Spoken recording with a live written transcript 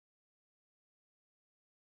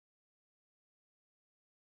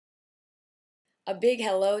A big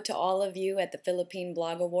hello to all of you at the Philippine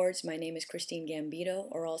Blog Awards. My name is Christine Gambito,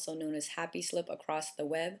 or also known as HappySlip across the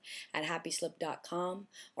web at happyslip.com,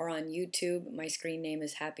 or on YouTube, my screen name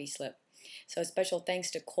is HappySlip. So a special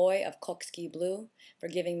thanks to Koi of Kokski Blue for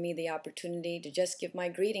giving me the opportunity to just give my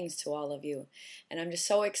greetings to all of you. And I'm just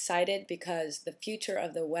so excited because the future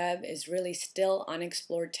of the web is really still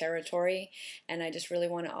unexplored territory, and I just really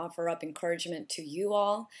want to offer up encouragement to you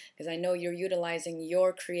all because I know you're utilizing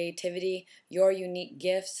your creativity, your unique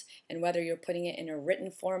gifts, and whether you're putting it in a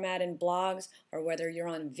written format in blogs or whether you're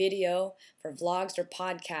on video for vlogs or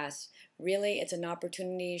podcasts, really it's an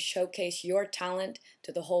opportunity to showcase your talent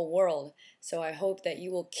to the whole world. So I hope that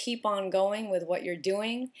you will keep on going with what you're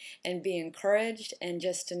doing and be encouraged, and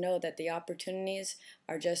just to know that the opportunities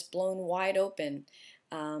are just blown wide open.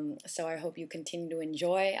 So I hope you continue to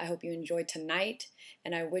enjoy. I hope you enjoy tonight,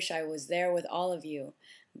 and I wish I was there with all of you.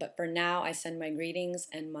 But for now, I send my greetings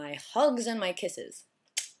and my hugs and my kisses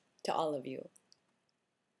to all of you.